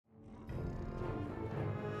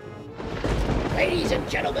Ladies and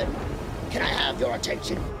gentlemen, can I have your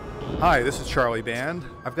attention? Hi, this is Charlie Band.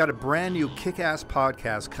 I've got a brand new kick-ass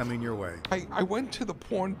podcast coming your way. I went to the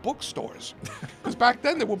porn bookstores, because back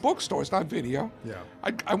then there were bookstores, not video. Yeah.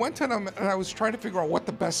 I went to them and I was trying to figure out what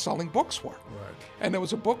the best-selling books were. Right. And there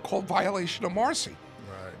was a book called Violation of Marcy.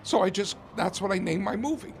 Right. So that's what I named my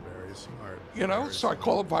movie. Very smart. You know, Very so I smart.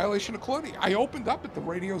 call it Violation of Clarity. I opened up at the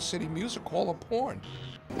Radio City Music Hall of Porn.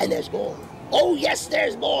 And there's more. Oh, yes,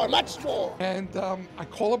 there's more, much more. And I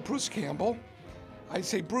call up Bruce Campbell. I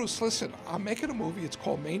say, Bruce, listen, I'm making a movie. It's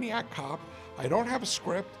called MANIAC COP. I don't have a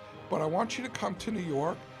script, but I want you to come to New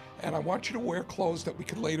York, and I want you to wear clothes that we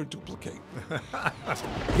can later duplicate.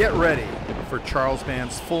 Get ready for Charles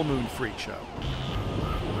Band's Full Moon Freak Show.